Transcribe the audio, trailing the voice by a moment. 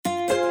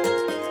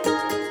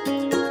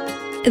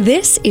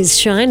This is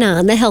Shine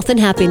On, the Health and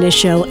Happiness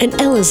Show, an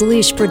Ella's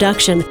Leash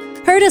production.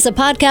 Heard as a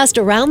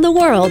podcast around the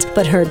world,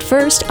 but heard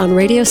first on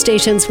radio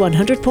stations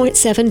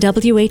 100.7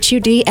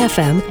 WHUD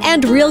FM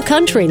and Real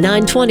Country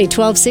 920,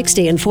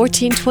 1260, and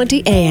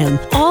 1420 AM,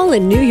 all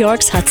in New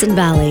York's Hudson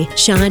Valley.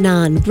 Shine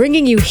On,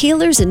 bringing you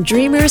healers and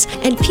dreamers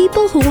and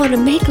people who want to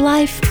make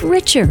life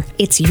richer.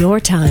 It's your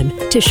time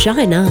to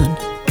shine on.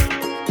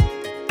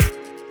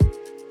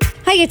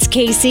 Hi, it's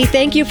Casey.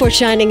 Thank you for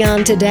shining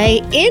on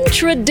today.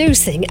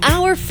 Introducing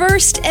our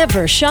first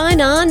ever Shine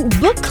On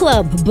Book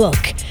Club book,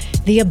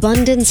 The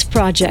Abundance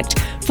Project,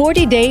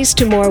 40 Days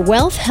to More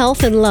Wealth,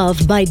 Health, and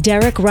Love by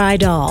Derek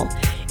Rydall.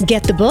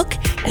 Get the book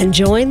and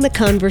join the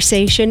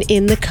conversation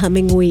in the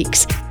coming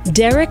weeks.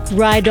 Derek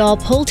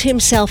Rydall pulled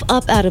himself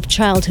up out of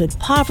childhood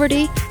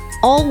poverty.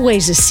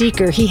 Always a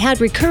seeker, he had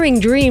recurring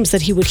dreams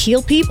that he would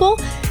heal people,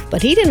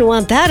 but he didn't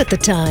want that at the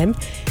time.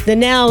 The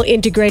now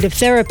integrative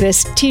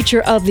therapist,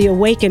 teacher of the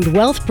Awakened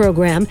Wealth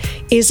program,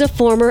 is a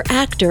former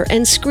actor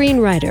and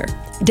screenwriter.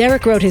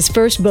 Derek wrote his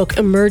first book,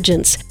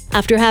 Emergence,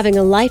 after having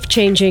a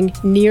life-changing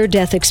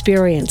near-death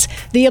experience.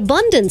 The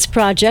Abundance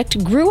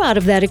Project grew out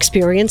of that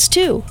experience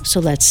too. So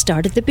let's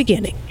start at the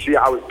beginning. See,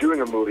 I was doing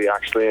a movie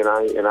actually, and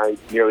I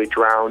nearly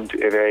drowned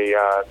in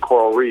a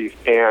coral reef,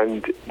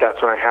 and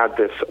that's when I had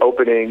this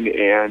opening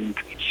and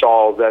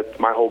saw that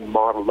the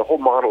whole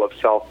model of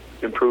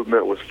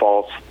self-improvement was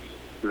false.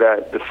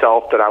 That the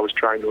self that I was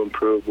trying to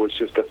improve was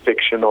just a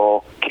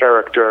fictional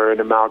character,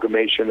 an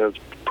amalgamation of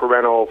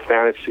parental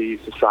fantasy,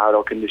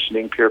 societal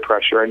conditioning, peer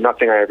pressure, and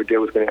nothing I ever did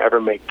was going to ever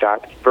make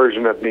that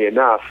version of me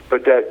enough.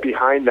 But that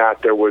behind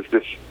that, there was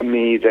this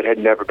me that had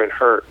never been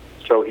hurt.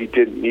 So he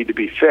didn't need to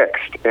be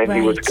fixed, and right.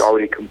 He was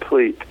already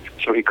complete.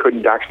 So he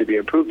couldn't actually be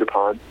improved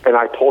upon. And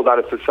I pulled out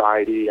of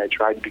society. I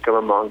tried to become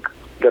a monk.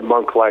 The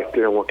monk life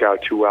didn't work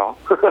out too well.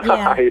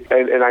 Yeah.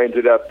 And I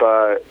ended up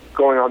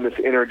going on this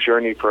inner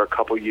journey for a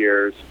couple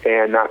years,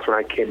 and that's when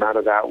I came out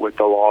of that with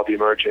the law of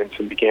emergence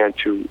and began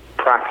to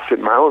practice it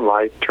in my own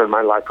life, turn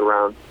my life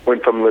around.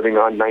 Went from living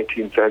on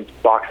 19-cent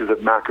boxes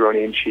of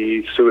macaroni and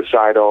cheese,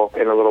 suicidal,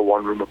 in a little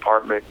one-room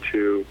apartment,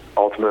 to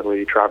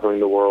ultimately traveling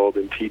the world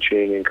and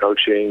teaching and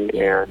coaching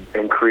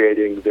and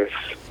creating this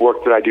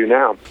work that I do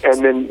now.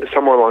 And then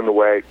somewhere along the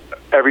way,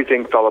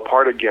 everything fell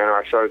apart again, or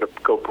I started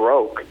to go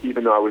broke,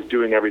 even though I was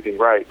doing everything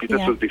right.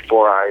 This was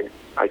before I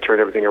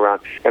turned everything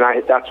around. And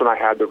that's when I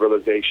had the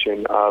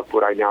realization of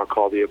what I now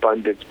call the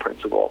abundance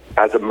principle.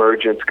 As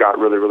emergence got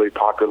really, really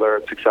popular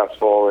and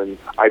successful, and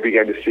I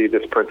began to see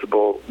this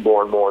principle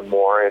more and more and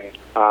more,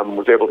 and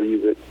was able to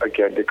use it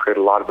again to create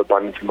a lot of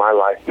abundance in my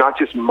life. Not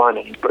just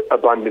money, but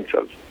abundance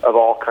of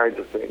all kinds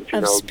of things.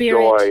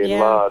 Spirit, joy and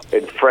love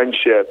and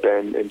friendship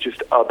and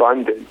just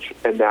abundance.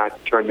 And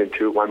that turned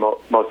into my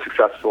most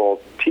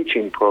successful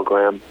teaching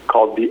program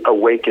called the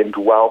Awakened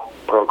Wealth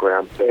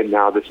program, and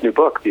now this new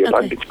book, The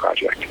Abundance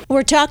Project.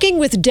 We're talking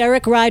with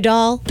Derek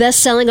Rydall,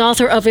 best-selling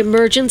author of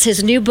Emergence.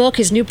 His new book,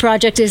 his new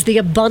project is The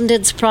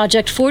Abundance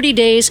Project, 40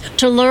 Days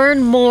to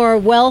Learn More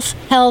Wealth,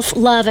 Health,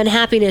 Love, and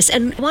Happiness.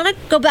 And I want to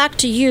go back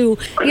to you,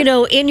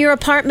 in your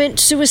apartment,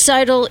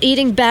 suicidal,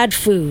 eating bad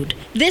food.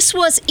 This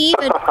was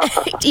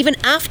even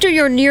after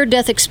your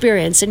near-death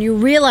experience, and you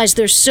realized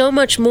there's so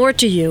much more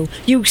to you.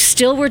 You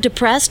still were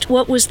depressed?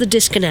 What was the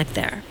disconnect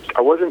there? I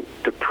wasn't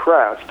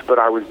depressed, but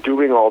I was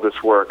doing all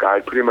this work. I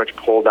had pretty much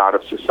pulled out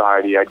of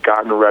society. I'd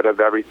gotten rid of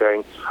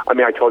everything.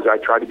 I told you I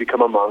tried to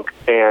become a monk,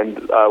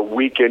 and a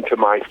week into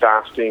my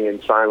fasting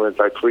and silence,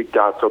 I freaked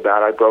out so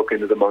bad I broke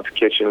into the monk's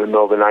kitchen in the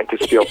middle of the night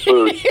to steal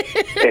food.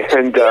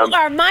 And you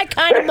are my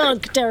kind of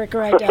monk, Derek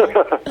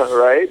Rydall.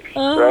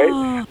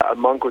 Right? A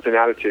monk with an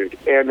attitude.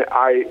 And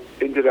I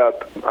ended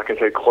up, like I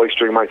said,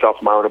 cloistering myself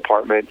in my own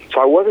apartment.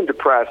 So I wasn't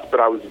depressed, but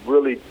I was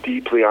really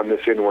deeply on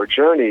this inward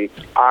journey.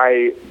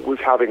 I was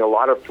having a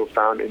lot of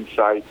profound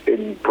insight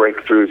in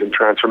breakthroughs and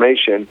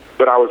transformation,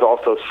 but I was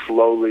also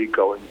slowly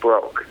going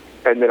broke.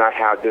 And then I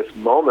had this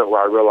moment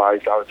where I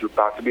realized I was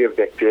about to be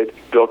evicted.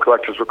 Bill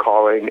collectors were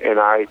calling, and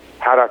I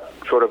had a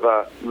sort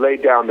of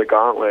laid down the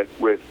gauntlet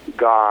with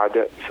God,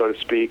 so to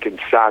speak, and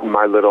sat in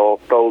my little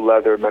faux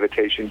leather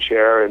meditation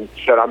chair and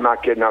said, I'm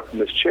not getting up from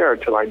this chair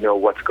until I know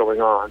what's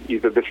going on.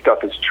 Either this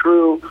stuff is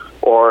true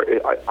or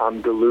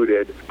I'm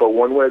deluded, but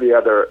one way or the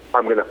other,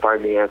 I'm going to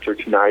find the answer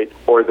tonight,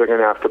 or they're going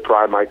to have to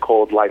pry my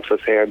cold,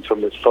 lifeless hands from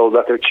this faux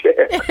leather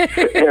chair.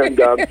 And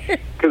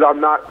because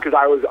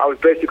I was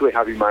basically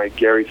having my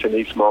Gary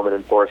Sinise moment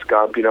in Forrest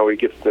Gump. He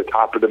gets to the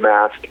top of the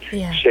mast,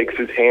 shakes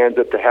his hands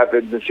at the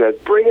heavens and says,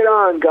 bring it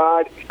on,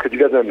 God, because he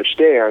doesn't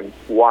understand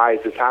why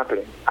is this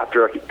happening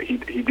after he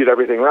did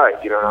everything right,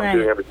 and I'm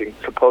doing everything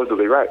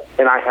supposedly right.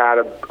 And I had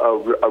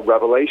a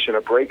revelation,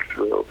 a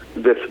breakthrough.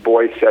 This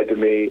voice said to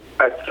me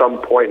at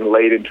some point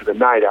late into the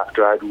night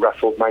after I'd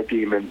wrestled my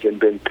demons and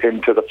been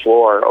pinned to the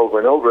floor over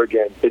and over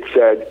again, it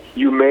said,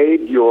 you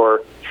made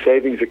your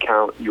savings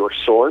account your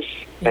source,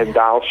 and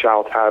thou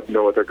shalt have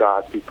no other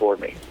gods before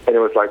me. And it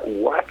was like,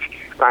 what?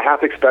 I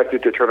half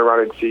expected to turn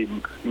around and see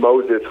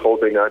Moses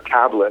holding a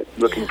tablet,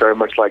 looking very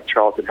much like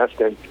Charlton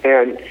Heston.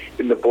 And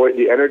in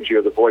the energy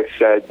of the voice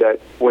said that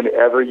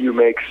whenever you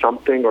make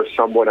something or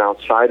someone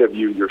outside of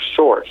you your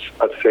source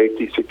of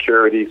safety,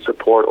 security,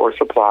 support, or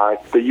supply,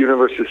 the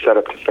universe is set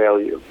up to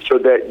fail you so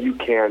that you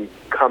can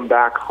come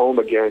back home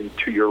again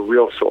to your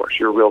real source,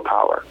 your real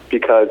power,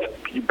 because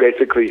you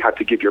basically have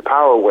to give your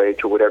power away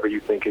to whatever you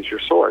think is your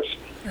source,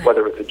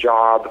 whether it's a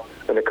job,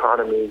 an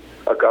economy,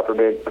 a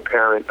government, a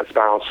parent, a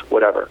spouse,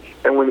 whatever.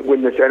 And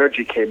when this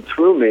energy came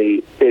through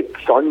me, it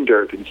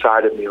thundered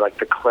inside of me, like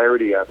the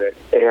clarity of it.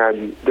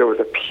 And there was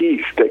a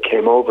peace that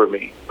came over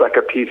me, like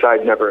a peace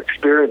I'd never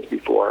experienced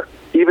before.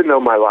 Even though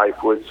my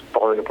life was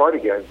falling apart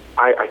again,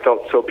 I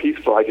felt so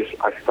peaceful,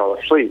 I fell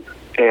asleep.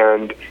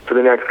 And for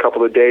the next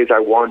couple of days, I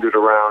wandered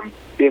around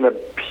in a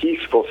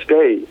peaceful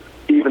state,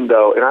 even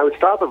though, and I would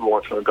stop every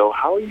once in a while and go,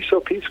 how are you so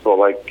peaceful?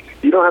 Like,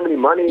 you don't have any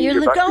money.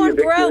 You're going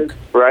broke.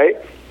 Right?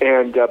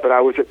 And but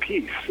I was at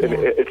peace. And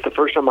it's the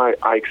first time I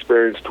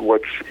experienced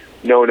what's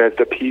known as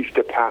the peace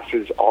that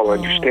passes all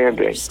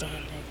understanding.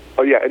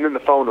 Oh, yeah, and then the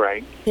phone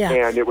rang,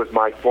 and it was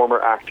my former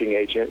acting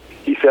agent.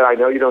 He said, I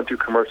know you don't do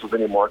commercials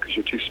anymore because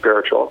you're too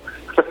spiritual.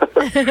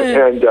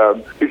 And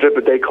he said,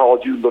 but they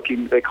called you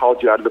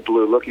out of the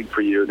blue looking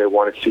for you. They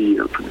want to see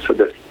you for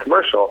this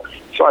commercial.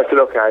 So I said,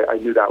 okay, I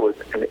knew that was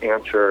an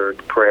answered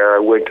prayer. I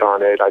went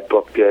on it. I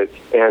booked it.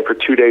 And for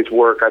 2 days'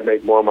 work, I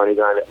made more money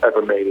than I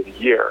ever made in a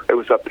year. It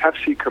was a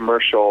Pepsi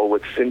commercial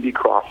with Cindy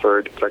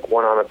Crawford. It's like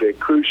one on a big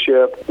cruise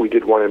ship. We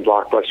did one in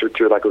Blockbuster,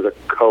 too. Like it was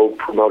a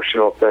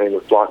co-promotional thing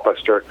with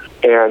Blockbuster.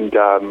 And,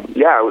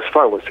 it was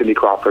fun with Cindy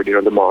Crawford,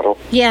 the model.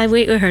 Yeah,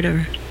 we heard of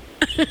her.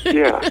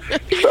 Yeah.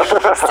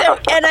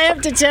 And I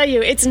have to tell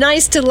you, it's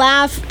nice to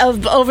laugh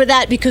over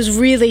that because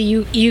really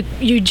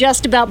you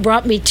just about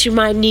brought me to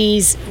my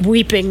knees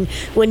weeping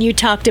when you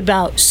talked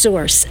about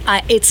source.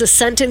 It's a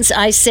sentence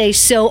I say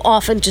so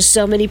often to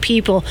so many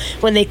people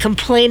when they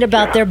complain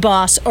about their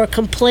boss or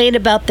complain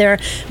about their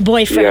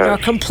boyfriend or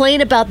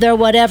complain about their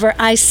whatever.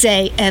 I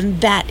say,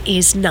 and that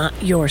is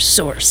not your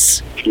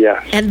source.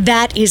 Yes. And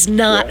that is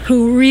not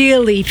who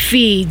really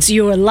feeds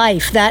your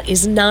life. That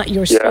is not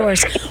your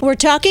source. We're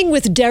talking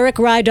with Derek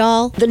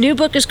Rydall. The new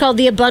book is called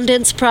The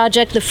Abundance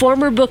Project. The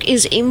former book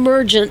is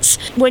Emergence.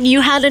 When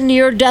you had a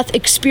near-death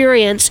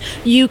experience,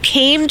 you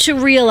came to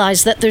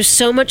realize that there's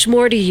so much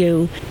more to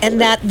you and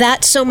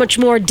that so much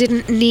more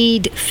didn't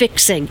need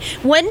fixing.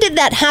 When did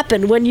that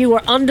happen? When you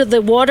were under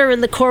the water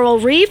in the coral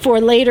reef or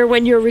later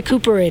when you're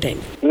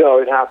recuperating? No,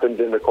 it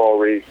happened in the coral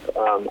reef.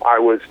 I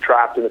was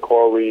trapped in the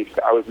coral reef.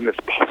 I was in this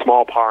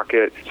small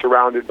pocket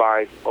surrounded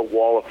by a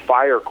wall of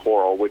fire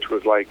coral, which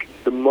was like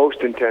the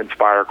most intense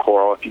fire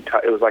coral.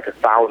 It was like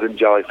 1,000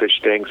 jellyfish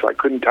stings, so I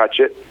couldn't touch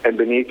it. And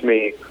beneath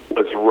me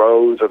was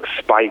rows of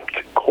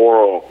spiked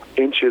coral,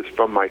 inches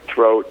from my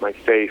throat, my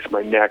face,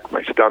 my neck,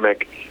 my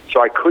stomach.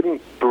 So I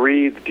couldn't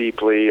breathe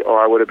deeply or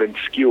I would have been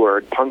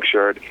skewered,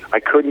 punctured. I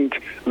couldn't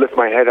lift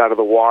my head out of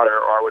the water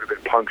or I would have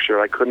been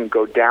punctured. I couldn't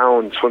go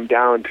down, swim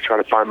down to try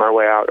to find my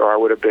way out or I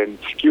would have been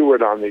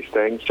skewered on these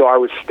things. So I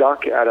was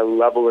stuck at a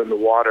level in the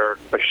water,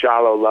 a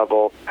shallow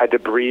level, had to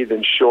breathe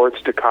in short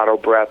staccato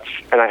breaths,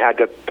 and I had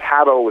to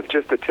paddle with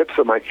just the tips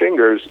of my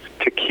fingers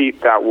to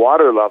keep that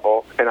water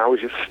level, and I was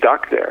just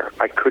stuck there.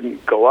 I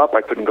couldn't go up,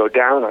 I couldn't go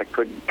down, I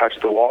couldn't touch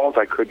the walls,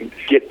 I couldn't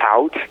get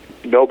out.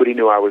 Nobody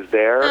knew I was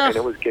there, and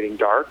it was getting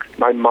dark.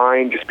 My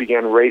mind just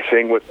began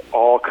racing with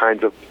all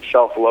kinds of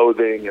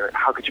self-loathing, or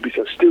how could you be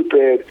so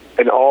stupid,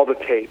 and all the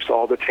tapes,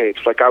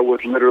 like I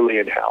was literally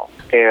in hell,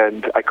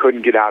 and I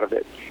couldn't get out of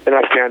it. And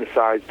I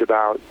fantasized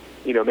about,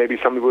 maybe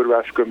somebody would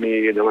rescue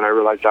me, and then when I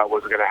realized that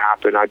wasn't going to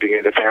happen, I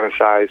began to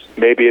fantasize.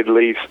 Maybe at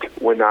least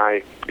when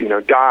I,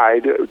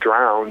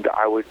 drowned,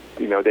 I would,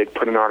 they'd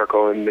put an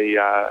article in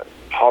the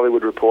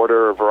Hollywood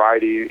Reporter or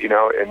Variety,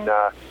 and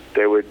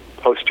they would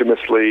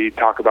posthumously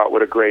talk about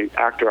what a great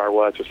actor I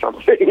was or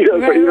something. So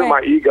even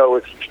my ego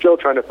was still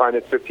trying to find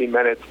its 15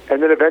 minutes.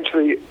 And then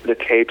eventually the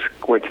tapes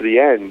went to the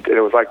end, and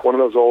it was like one of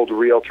those old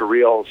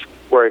reel-to-reels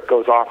where it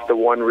goes off the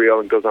one reel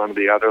and goes on to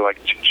the other, like,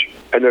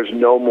 and there's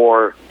no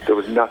more, there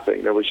was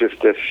nothing. There was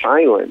just this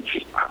silence.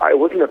 It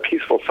wasn't a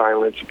peaceful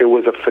silence. It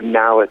was a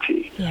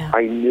finality. Yeah.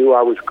 I knew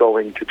I was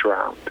going to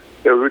drown.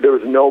 There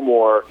was no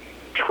more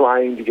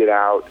trying to get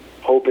out,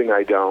 hoping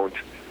I don't.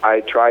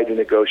 I tried to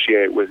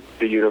negotiate with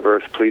the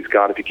universe, please,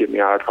 God, if you get me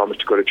out, I promise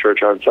to go to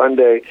church on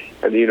Sunday.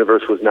 And the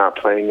universe was not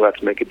playing,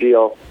 let's make a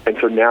deal. And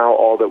so now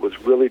all that was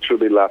really,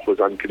 truly left was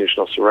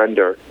unconditional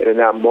surrender. And in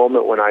that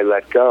moment when I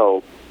let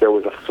go, there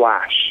was a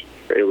flash.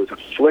 It was a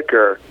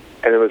flicker,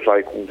 and it was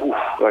like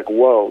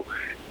whoa.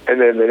 And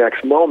then the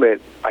next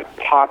moment, I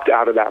popped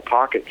out of that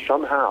pocket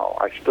somehow.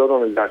 I still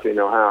don't exactly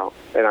know how.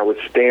 And I was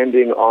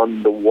standing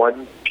on the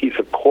one piece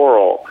of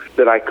coral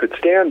that I could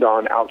stand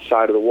on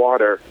outside of the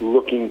water,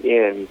 looking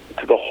in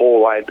to the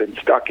hole I had been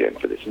stuck in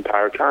for this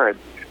entire time.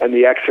 And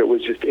the exit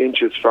was just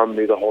inches from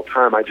me the whole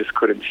time. I just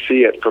couldn't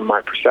see it from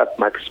my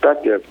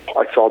perspective.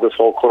 I saw this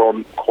whole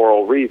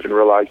coral reef and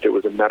realized it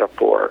was a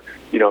metaphor,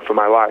 for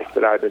my life,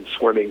 that I've been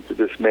swimming through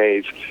this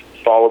maze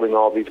following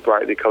all these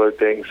brightly colored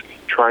things,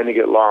 trying to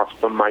get lost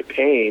from my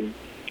pain,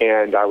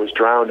 and I was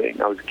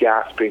drowning. I was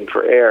gasping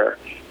for air.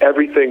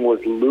 Everything was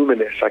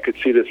luminous. I could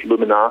see this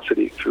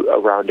luminosity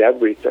around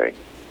everything.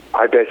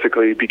 I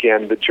basically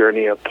began the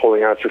journey of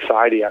pulling out of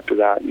society after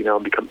that,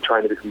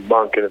 trying to become a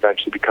monk and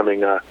eventually becoming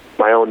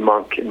my own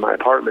monk in my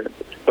apartment.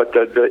 But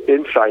the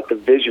insight, the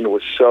vision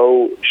was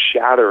so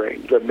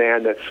shattering. The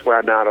man that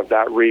swam out of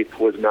that reef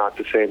was not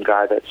the same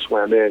guy that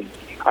swam in.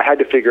 I had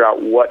to figure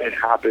out what had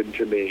happened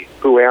to me.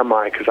 Who am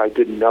I? Because I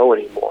didn't know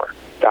anymore.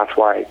 That's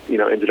why I,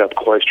 ended up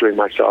cloistering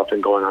myself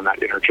and going on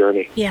that inner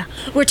journey. Yeah.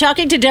 We're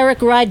talking to Derek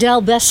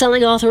Rydell,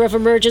 best-selling author of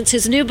Emergence.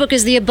 His new book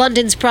is The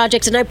Abundance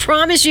Project, and I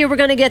promise you we're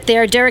going to get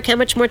there. Derek, how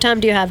much more time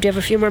do you have? Do you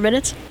have a few more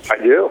minutes?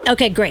 I do.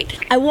 Okay, great.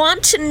 I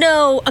want to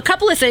know a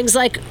couple of things,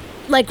 like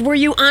were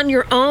you on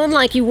your own,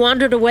 like you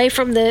wandered away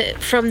from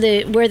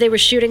the where they were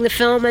shooting the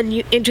film and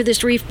you into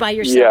this reef by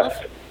yourself?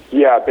 Yes.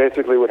 Yeah,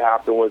 basically what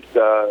happened was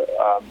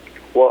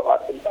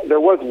there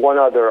was one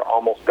other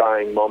almost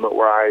dying moment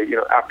where I,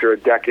 after a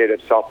decade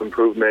of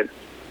self-improvement,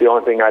 the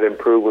only thing I'd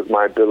improved was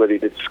my ability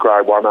to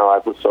describe why my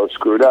life was so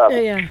screwed up.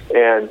 Yeah.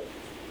 And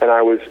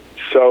I was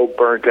so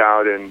burnt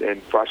out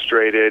and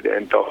frustrated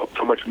and felt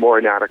so much more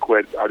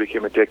inadequate. I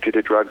became addicted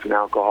to drugs and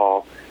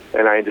alcohol,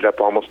 and I ended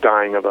up almost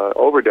dying of an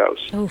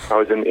overdose. Oof. I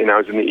was in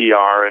the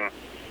ER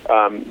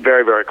and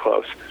very, very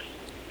close.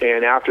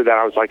 And after that,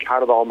 I was like, how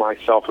did all my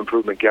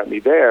self-improvement get me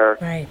there?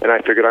 Right. And I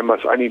figured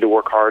I need to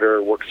work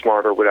harder, work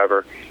smarter,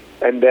 whatever.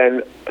 And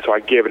then, so I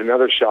gave it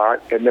another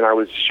shot, and then I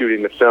was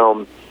shooting the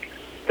film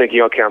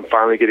thinking, okay, I'm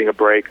finally getting a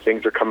break.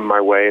 Things are coming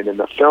my way. And then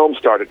the film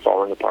started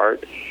falling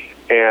apart,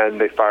 and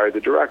they fired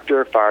the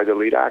director, fired the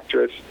lead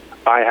actress.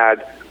 I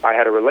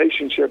had a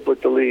relationship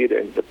with the lead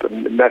and the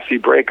messy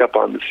breakup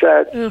on the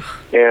set.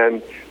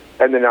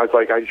 And then I was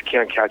like, I just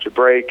can't catch a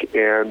break.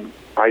 And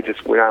I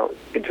just went out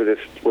into this.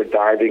 We're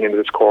diving into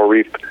this coral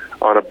reef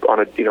on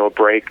a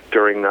break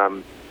during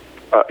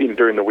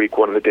during the week,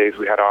 one of the days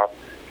we had off.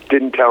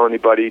 Didn't tell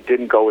anybody,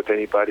 didn't go with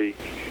anybody,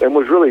 and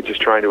was really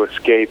just trying to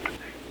escape.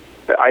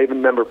 I even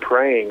remember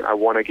praying, I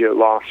want to get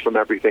lost from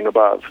everything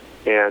above,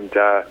 and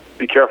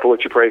be careful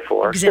what you pray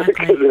for, exactly,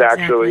 because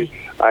actually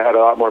I had a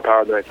lot more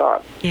power than I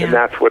thought, and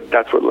that's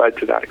what led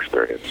to that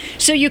experience.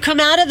 So you come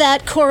out of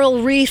that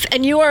coral reef,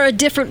 and you are a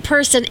different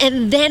person,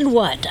 and then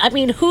what? I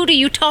mean, who do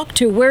you talk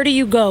to? Where do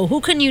you go? Who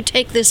can you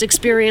take this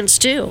experience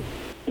to?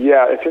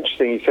 Yeah, it's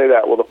interesting you say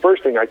that. Well, the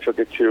first thing I took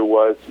it to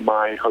was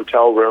my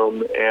hotel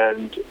room,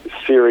 and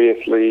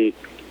seriously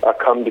a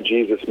come to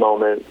Jesus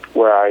moment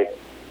where I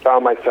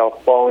found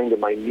myself falling to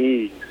my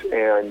knees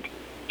and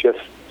just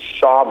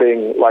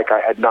sobbing like I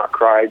had not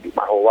cried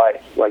my whole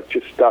life, like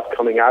just stuff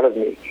coming out of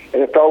me.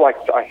 And it felt like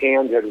a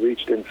hand had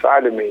reached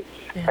inside of me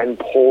and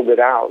pulled it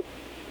out.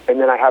 And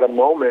then I had a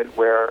moment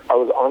where I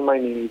was on my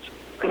knees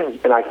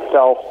and I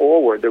fell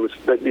forward. There was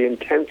the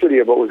intensity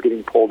of what was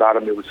getting pulled out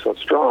of me was so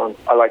strong.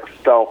 I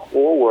fell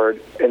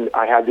forward, and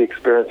I had the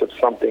experience of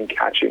something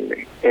catching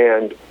me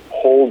and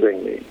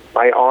holding me.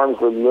 My arms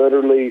were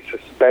literally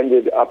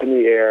suspended up in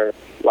the air,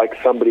 like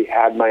somebody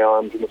had my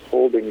arms and was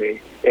holding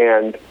me,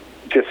 and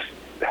just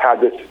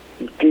had this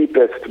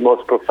deepest,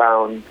 most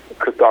profound,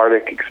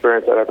 cathartic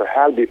experience I'd ever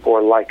had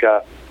before, like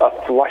a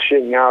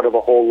flushing out of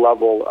a whole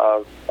level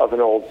of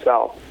an old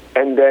self.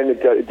 And then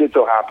it did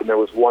so happen there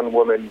was one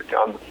woman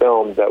on the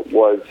film that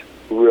was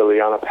really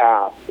on a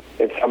path,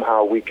 and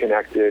somehow we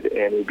connected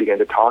and we began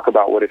to talk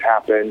about what had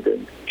happened,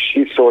 and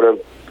she sort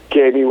of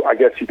gave me, I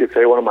guess you could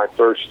say, one of my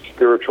first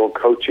spiritual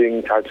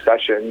coaching type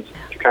sessions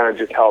to kind of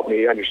just help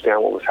me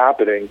understand what was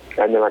happening.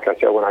 And then, like I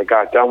said, when I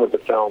got done with the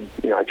film,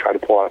 I tried to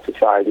pull out of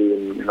society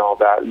and all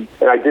that. And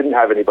I didn't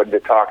have anybody to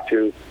talk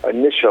to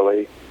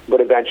initially, but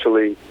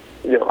eventually,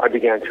 I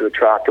began to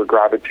attract or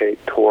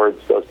gravitate towards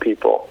those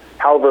people.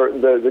 However,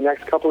 the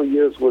next couple of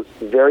years was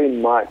very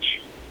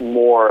much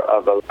more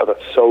of a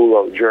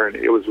solo journey.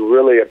 It was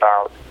really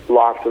about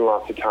lots and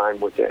lots of time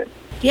within.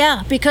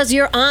 Yeah, because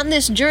you're on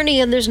this journey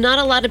and there's not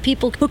a lot of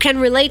people who can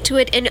relate to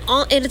it, and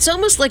it's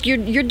almost like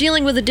you're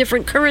dealing with a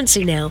different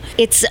currency now.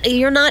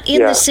 You're not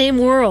in the same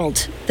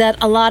world that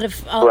a lot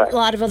of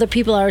other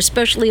people are,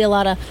 especially a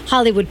lot of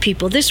Hollywood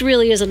people. This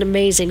really is an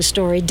amazing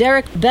story.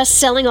 Derek,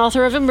 best-selling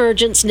author of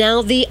Emergence,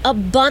 now The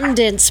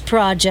Abundance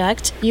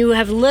Project. You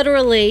have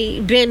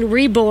literally been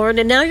reborn,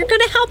 and now you're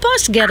going to help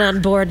us get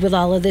on board with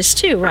all of this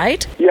too,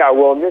 right? Yeah,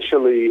 well,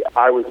 initially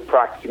I was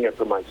practicing it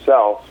for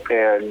myself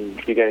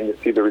and beginning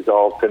to see the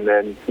results. And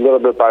then little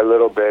bit by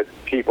little bit,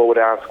 people would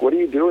ask, what are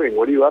you doing?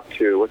 What are you up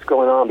to? What's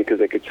going on? Because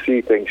they could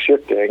see things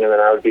shifting. And then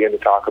I would begin to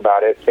talk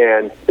about it.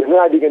 And then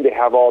I began to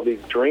have all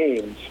these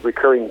dreams,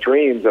 recurring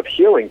dreams of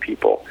healing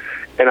people.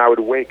 And I would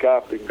wake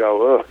up and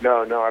go, oh,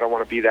 no, I don't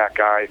want to be that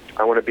guy.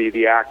 I want to be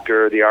the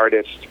actor, the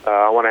artist.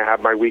 I want to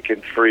have my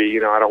weekend free.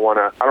 I don't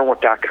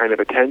want that kind of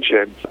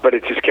attention. But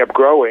it just kept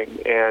growing.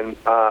 And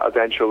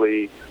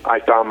eventually I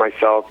found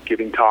myself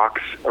giving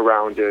talks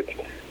around it.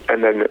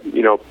 And then,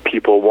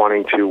 people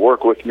wanting to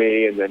work with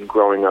me, and then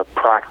growing a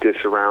practice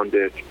around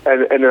it.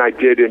 And then I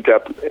did end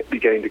up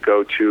beginning to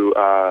go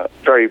to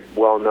very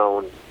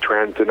well-known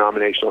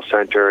trans-denominational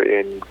center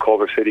in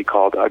Culver City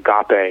called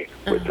Agape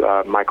with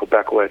Michael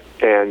Beckwith.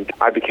 And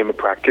I became a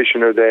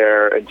practitioner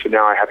there, and so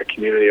now I have a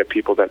community of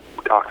people that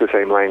talk the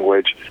same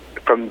language.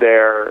 From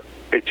there,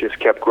 it just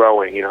kept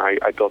growing. You know,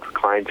 I built a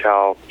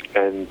clientele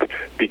and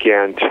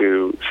began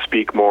to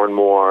speak more and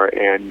more,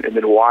 and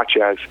then watch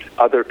as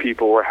other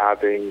people were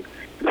having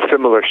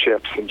similar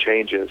shifts and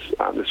changes.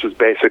 This was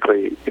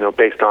basically,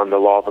 based on the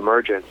law of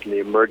emergence and the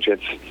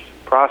emergence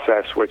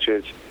process, which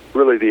is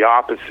really the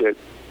opposite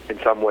in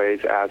some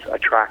ways as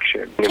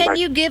attraction. Can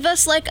you give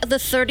us like the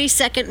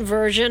 30-second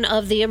version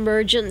of the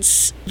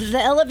emergence, the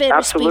elevator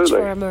speech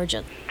for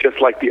emergence? Just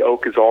like the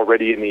oak is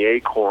already in the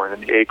acorn,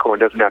 and the acorn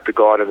doesn't have to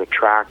go out and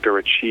attract or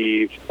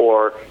achieve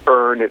or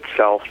earn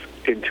itself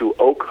into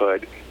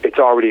oakhood, it's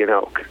already an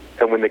oak.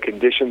 And when the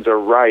conditions are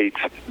right,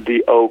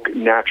 the oak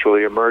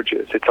naturally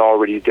emerges. It's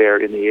already there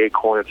in the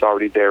acorn. It's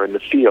already there in the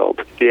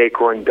field. The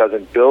acorn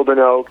doesn't build an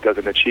oak,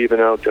 doesn't achieve an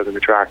oak, doesn't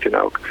attract an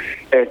oak.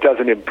 And it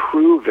doesn't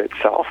improve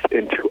itself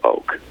into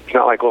oak. It's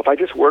not like, well, if I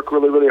just work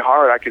really, really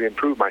hard, I can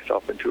improve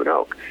myself into an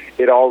oak.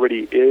 It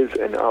already is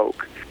an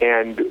oak.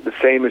 And the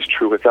same is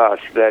true with us,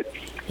 that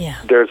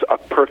there's a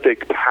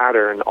perfect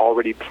pattern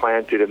already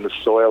planted in the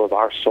soil of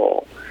our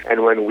soul.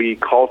 And when we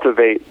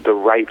cultivate the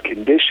right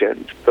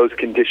conditions, those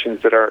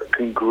conditions that are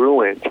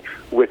congruent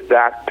with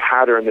that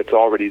pattern that's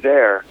already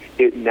there,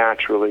 it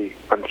naturally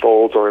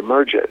unfolds or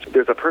emerges.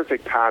 There's a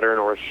perfect pattern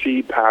or a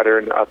seed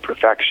pattern of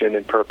perfection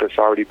and purpose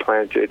already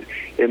planted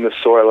in the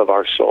soil of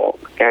our soul.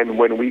 And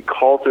when we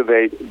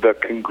cultivate the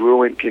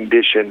congruent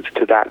conditions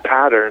to that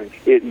pattern,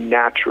 it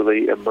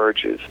naturally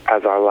emerges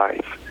as our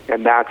life.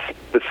 And that's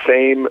the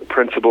same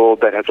principle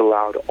that has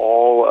allowed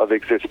all of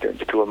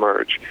existence to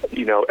emerge,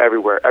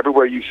 everywhere.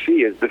 Everywhere you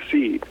see is the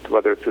seed,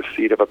 whether it's the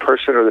seed of a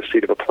person or the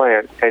seed of a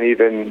plant, and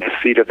even the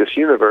seed of this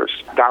universe.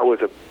 That was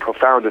a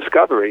profound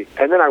discovery.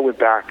 And then I went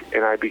back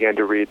and I began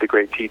to read the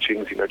great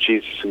teachings,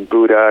 Jesus and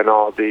Buddha and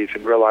all of these,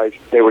 and realized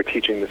they were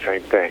teaching the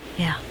same thing.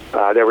 Yeah.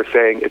 They were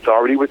saying it's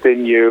already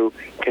within you,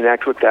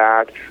 connect with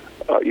that,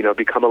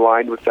 become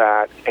aligned with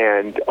that,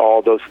 and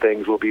all those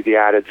things will be the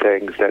added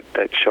things that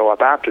show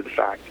up after the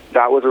fact.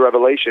 That was a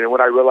revelation. And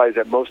when I realized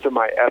that most of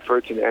my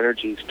efforts and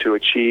energies to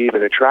achieve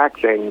and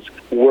attract things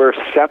were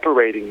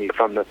separating me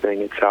from the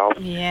thing itself,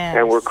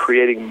 and were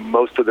creating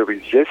most of the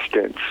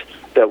resistance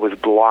that was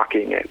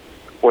blocking it.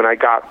 When I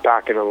got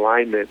back in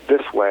alignment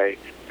this way,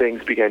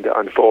 things began to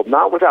unfold,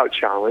 not without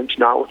challenge,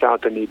 not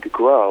without the need to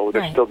grow.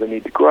 There's still the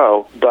need to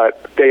grow,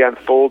 but they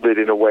unfolded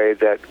in a way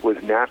that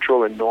was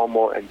natural and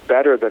normal and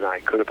better than I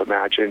could have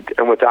imagined,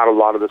 and without a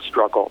lot of the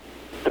struggle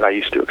that I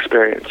used to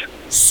experience.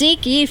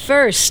 Seek ye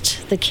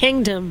first the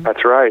kingdom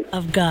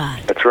of God.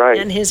 That's right.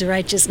 And his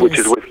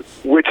righteousness.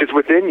 Which is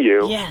within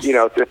you. Yes.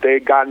 If they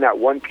had gotten that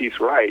one piece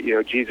right,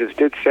 Jesus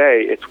did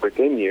say it's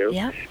within you.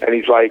 Yeah. And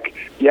he's like,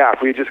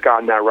 if we had just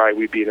gotten that right,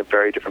 we'd be in a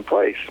very different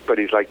place. But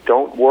he's like,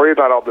 don't worry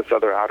about all this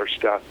other outer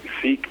stuff.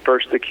 Seek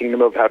first the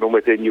kingdom of heaven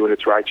within you and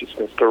its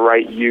righteousness, the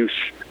right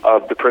use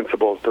of the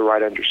principles, the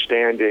right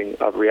understanding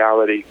of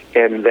reality,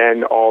 and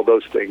then all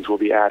those things will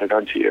be added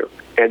unto you.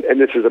 And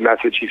this is a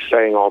message he's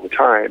saying all the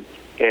time.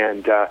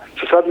 And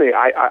so suddenly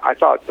I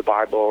thought the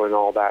Bible and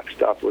all that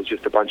stuff was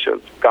just a bunch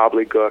of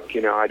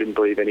gobbledygook. I didn't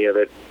believe any of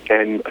it.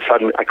 And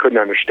suddenly I couldn't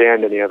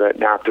understand any of it.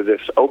 And after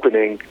this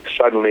opening,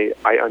 suddenly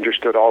I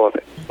understood all of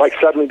it. Like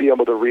suddenly be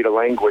able to read a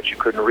language you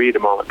couldn't read a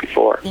moment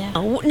before. Yeah.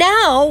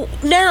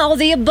 Now,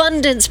 the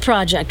Abundance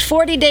Project,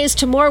 40 Days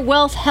to More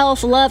Wealth,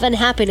 Health, Love, and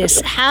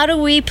Happiness. How do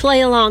we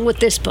play along with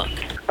this book?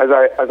 As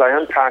I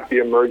unpack the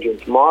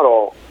emergence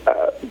model,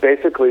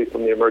 basically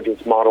from the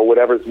emergence model,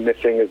 whatever's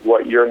missing is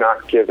what you're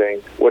not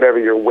giving. Whatever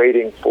you're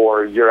waiting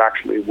for, you're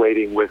actually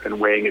waiting with and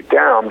weighing it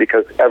down,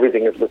 because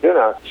everything is within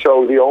us.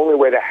 So the only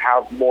way to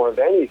have more of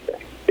anything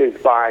is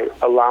by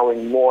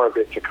allowing more of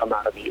it to come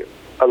out of you,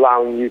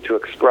 allowing you to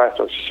express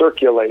or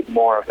circulate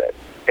more of it.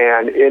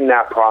 And in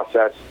that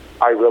process,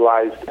 I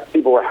realized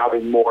people were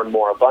having more and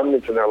more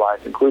abundance in their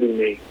life, including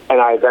me.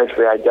 And I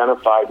eventually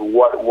identified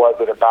what was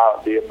it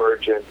about the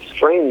emergence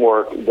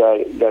framework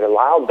that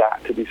allowed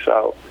that to be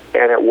so.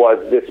 And it was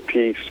this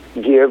piece,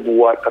 give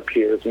what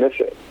appears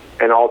missing.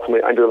 And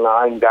ultimately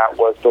underlying that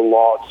was the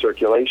law of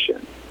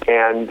circulation.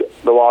 And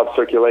the law of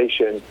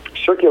circulation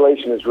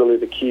is really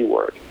the key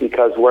word,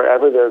 because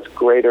wherever there's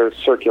greater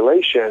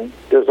circulation,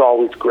 there's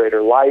always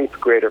greater life,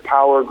 greater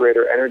power,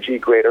 greater energy,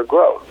 greater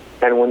growth.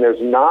 And when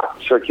there's not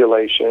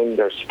circulation,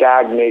 there's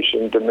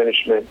stagnation,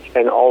 diminishment,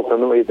 and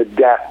ultimately the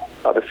death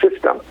of a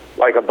system.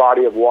 Like a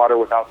body of water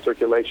without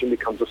circulation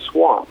becomes a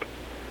swamp.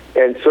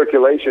 And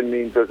circulation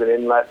means there's an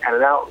inlet and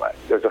an outlet.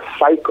 There's a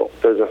cycle.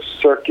 There's a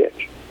circuit.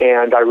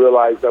 And I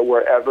realized that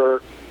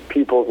wherever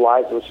people's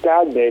lives were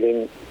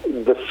stagnating,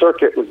 the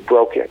circuit was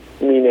broken,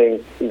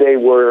 meaning they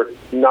were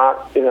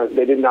not,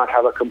 they did not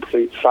have a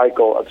complete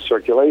cycle of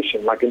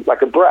circulation, like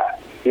a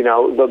breath. The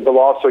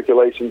law of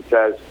circulation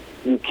says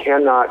you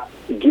cannot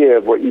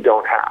give what you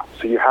don't have.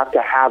 So you have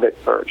to have it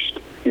first.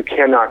 You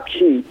cannot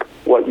keep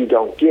what you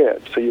don't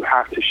give. So you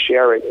have to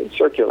share it and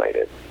circulate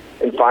it.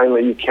 And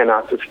finally, you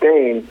cannot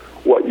sustain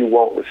what you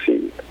won't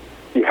receive.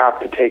 you have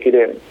to take it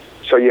in.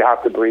 So you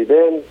have to breathe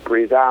in,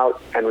 breathe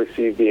out, and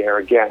receive the air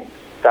again.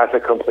 That's a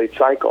complete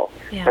cycle.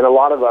 Yeah. And a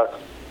lot of us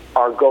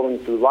are going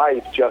through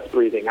life just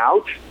breathing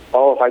out.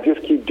 Oh, if I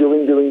just keep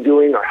doing,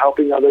 or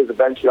helping others,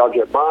 eventually I'll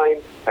get mine.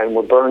 And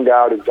we're burned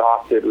out,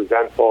 exhausted,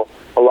 resentful.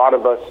 A lot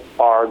of us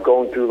are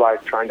going through life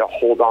trying to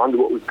hold on to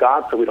what we've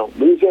got so we don't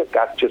lose it.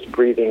 That's just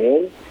breathing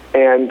in.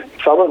 And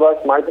some of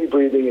us might be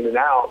breathing in and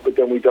out, but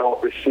then we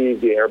don't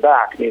receive the air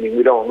back, meaning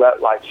we don't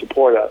let life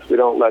support us. We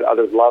don't let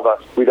others love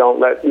us. We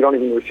don't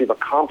even receive a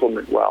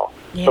compliment well.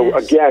 Yes. So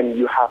again,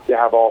 you have to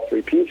have all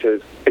three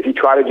pieces. If you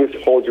try to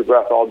just hold your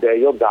breath all day,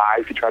 you'll die.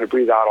 If you try to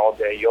breathe out all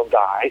day, you'll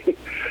die.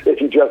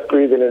 If you just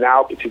breathe in and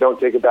out, but you don't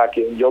take it back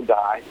in, you'll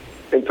die.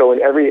 And so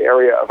in every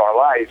area of our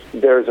life,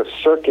 there's a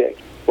circuit,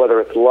 whether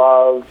it's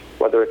love,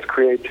 whether it's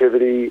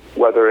creativity,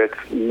 whether it's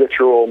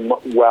literal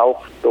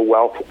wealth, the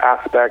wealth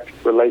aspect,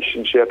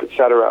 relationship,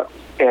 etc.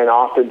 And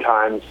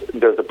oftentimes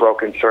there's a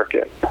broken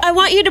circuit. I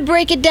want you to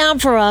break it down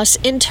for us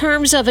in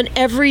terms of an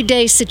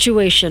everyday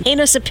situation.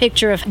 Paint us a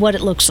picture of what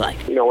it looks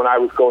like. You know, when I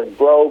was going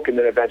broke, and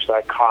then eventually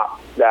I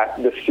caught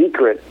that the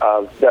secret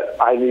of that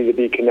I needed to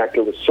be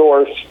connected with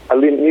source. I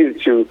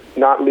needed to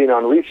not lean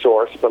on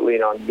resource, but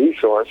lean on the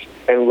source,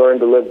 and learn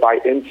to live by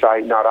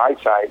insight, not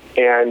eyesight.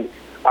 And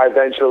I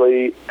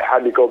eventually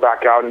had to go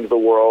back out into the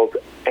world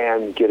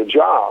and get a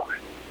job.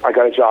 I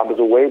got a job as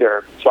a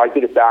waiter, so I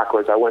did it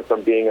backwards. I went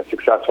from being a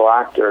successful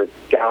actor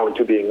down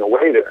to being a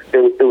waiter.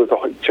 It was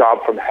a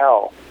job from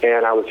hell,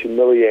 and I was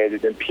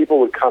humiliated. And people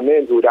would come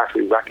in who would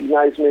actually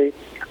recognize me.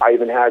 I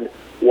even had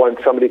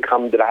somebody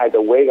come that I had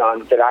to wait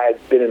on that I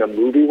had been in a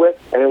movie with,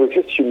 and it was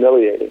just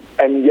humiliating.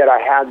 And yet I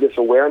had this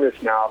awareness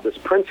now of this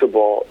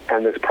principle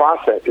and this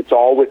process. It's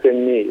all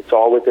within me. It's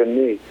all within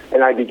me.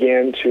 And I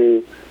began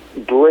to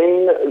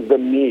bring the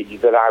me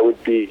that I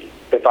would be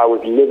if I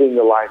was living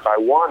the life I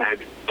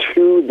wanted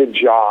to the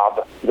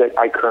job that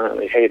I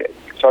currently hated.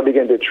 So I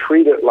began to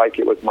treat it like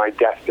it was my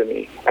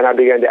destiny. And I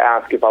began to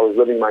ask, if I was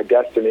living my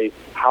destiny,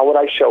 how would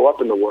I show up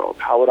in the world?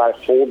 How would I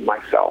hold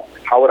myself?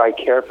 How would I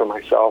care for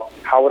myself?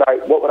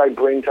 What would I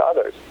bring to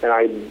others? And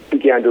I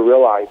began to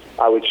realize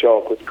I would show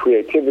up with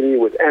creativity,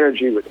 with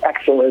energy, with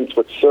excellence,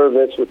 with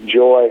service, with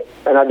joy.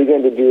 And I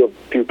began to do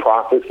a few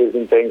processes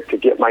and things to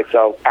get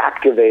myself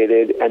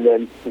activated and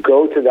then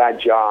go to that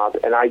job.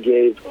 And I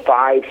gave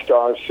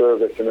 5-star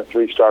service in a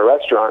 3-star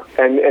restaurant.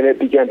 And it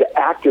began to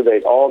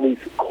activate all these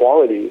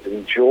qualities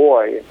and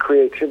joy and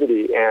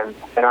creativity. And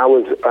I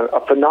was a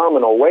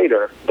phenomenal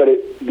waiter, but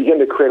it began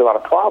to create a lot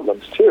of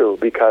problems too,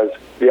 because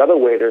the other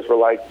waiters were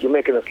like, "You're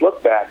making us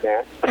look bad,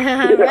 man."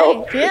 You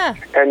know? Right. Yeah.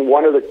 And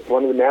one of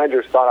the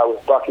managers thought I was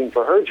bucking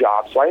for her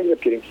job, so I ended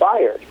up getting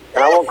fired.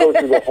 And I won't go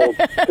through the whole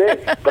thing,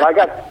 but I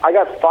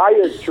got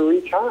fired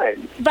 3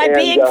 times by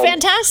being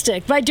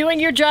fantastic, by doing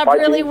your job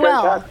really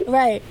well. Fantastic.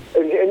 Right.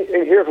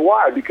 And here's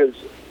why: because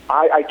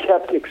I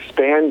kept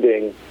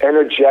expanding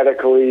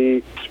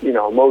energetically,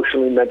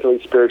 emotionally,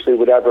 mentally, spiritually,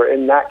 whatever,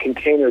 and that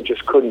container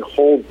just couldn't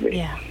hold me.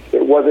 Yeah.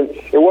 It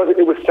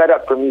was set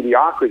up for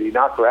mediocrity,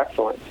 not for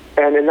excellence.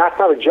 And that's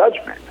not a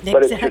judgment,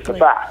 but it's just a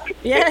fact.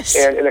 Yes.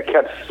 And it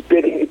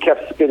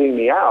kept spitting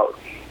me out.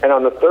 And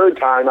on the 3rd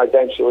time, I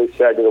eventually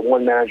said to the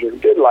one manager who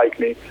did like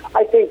me,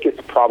 "I think it's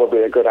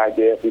probably a good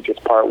idea if we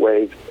just part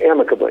ways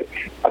amicably,"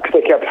 because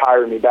they kept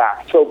hiring me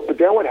back. But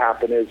then what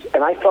happened is,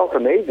 and I felt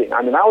amazing.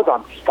 I mean, I was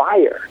on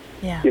fire.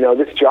 Yeah.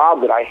 This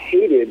job that I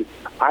hated,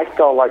 I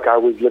felt like I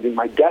was living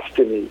my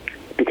destiny,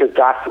 because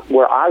that's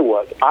where I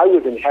was. I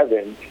was in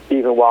heaven,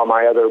 even while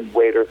my other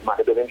waiters might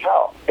have been in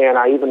hell. And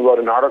I even wrote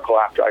an article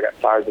after I got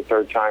fired the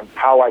 3rd time,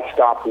 how I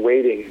stopped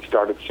waiting and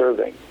started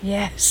serving.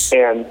 Yes.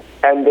 And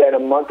then a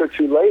month or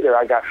 2 later,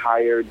 I got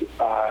hired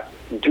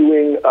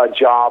doing a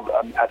job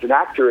as an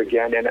actor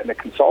again and a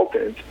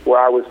consultant, where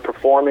I was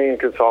performing and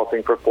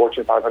consulting for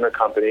Fortune 500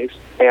 companies.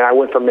 And I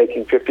went from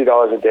making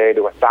 $50 a day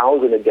to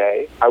 $1,000 a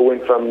day. I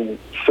went from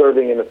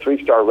serving in a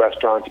 3-star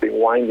restaurant to being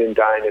wined and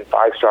dined in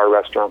 5-star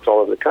restaurants all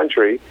over the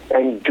country,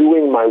 and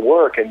doing my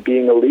work and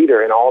being a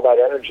leader, and all that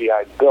energy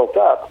I built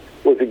up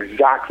was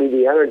exactly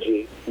the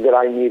energy that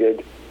I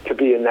needed to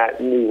be in that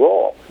new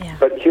role. Yeah.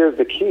 But here's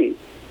the key.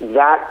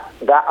 That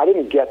I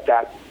didn't get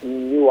that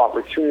new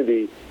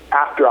opportunity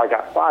after I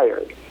got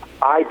fired.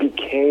 I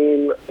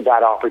became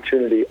that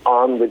opportunity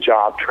on the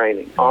job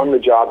training, on the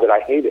job that I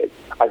hated.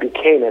 I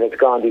became it. As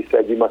Gandhi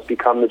said, you must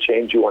become the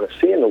change you want to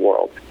see in the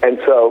world. And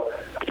so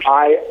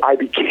I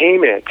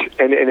became it,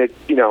 and it,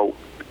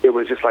 it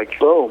was just like,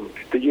 boom.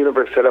 The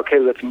universe said, okay,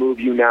 let's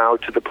move you now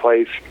to the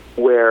place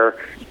where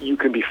you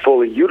can be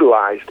fully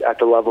utilized at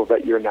the level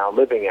that you're now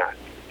living at.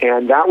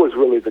 And that was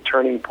really the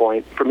turning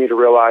point for me to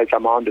realize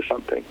I'm onto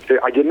something.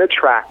 I didn't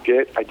attract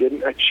it. I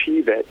didn't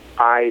achieve it.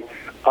 I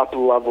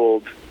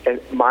up-leveled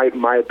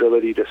my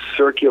ability to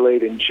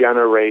circulate and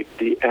generate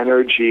the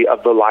energy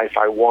of the life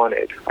I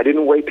wanted. I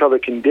didn't wait till the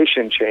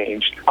condition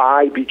changed.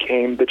 I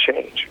became the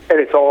change. And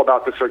it's all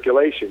about the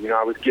circulation.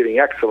 I was getting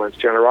excellence,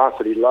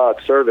 generosity, love,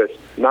 service,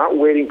 not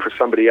waiting for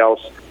somebody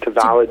else to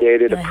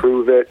validate it,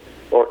 approve it,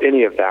 or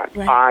any of that.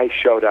 Right. I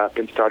showed up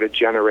and started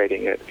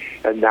generating it,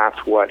 and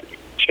that's what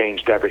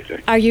changed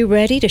everything. Are you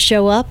ready to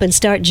show up and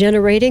start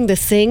generating the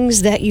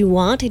things that you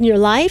want in your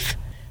life?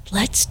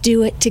 Let's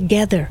do it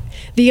together.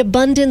 The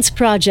Abundance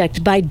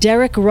Project by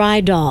Derek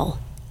Rydall.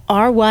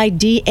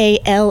 Rydall.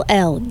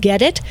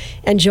 Get it?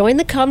 And join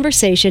the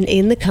conversation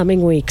in the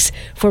coming weeks.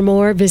 For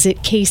more,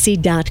 visit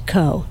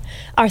casey.co.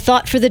 Our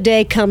thought for the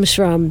day comes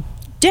from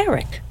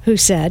Derek, who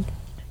said,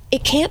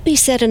 "It can't be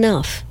said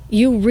enough.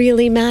 You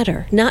really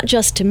matter, not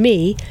just to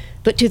me,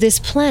 but to this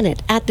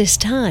planet at this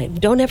time.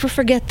 Don't ever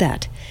forget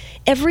that.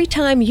 Every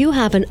time you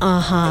have an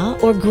aha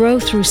or grow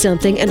through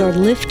something and are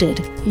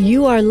lifted,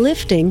 you are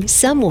lifting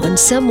someone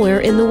somewhere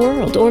in the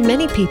world, or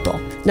many people,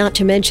 not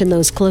to mention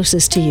those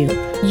closest to you.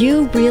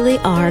 You really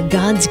are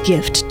God's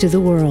gift to the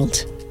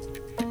world."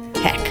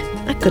 Heck,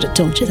 I could have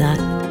told you that.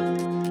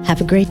 Have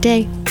a great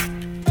day.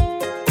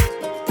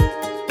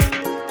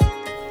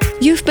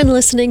 You've been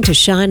listening to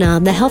Shine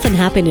On, the Health and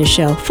Happiness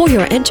Show, for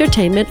your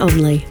entertainment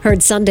only.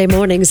 Heard Sunday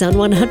mornings on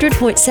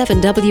 100.7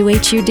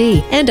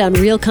 WHUD and on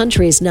Real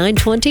Country's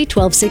 920,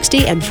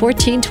 1260, and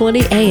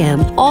 1420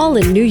 AM, all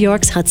in New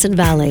York's Hudson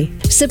Valley.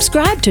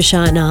 Subscribe to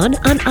Shine On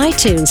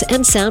iTunes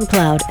and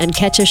SoundCloud, and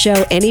catch a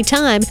show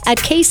anytime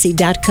at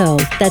casey.co.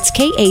 That's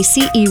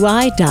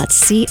KACEY.co.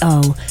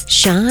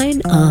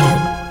 Shine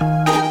On.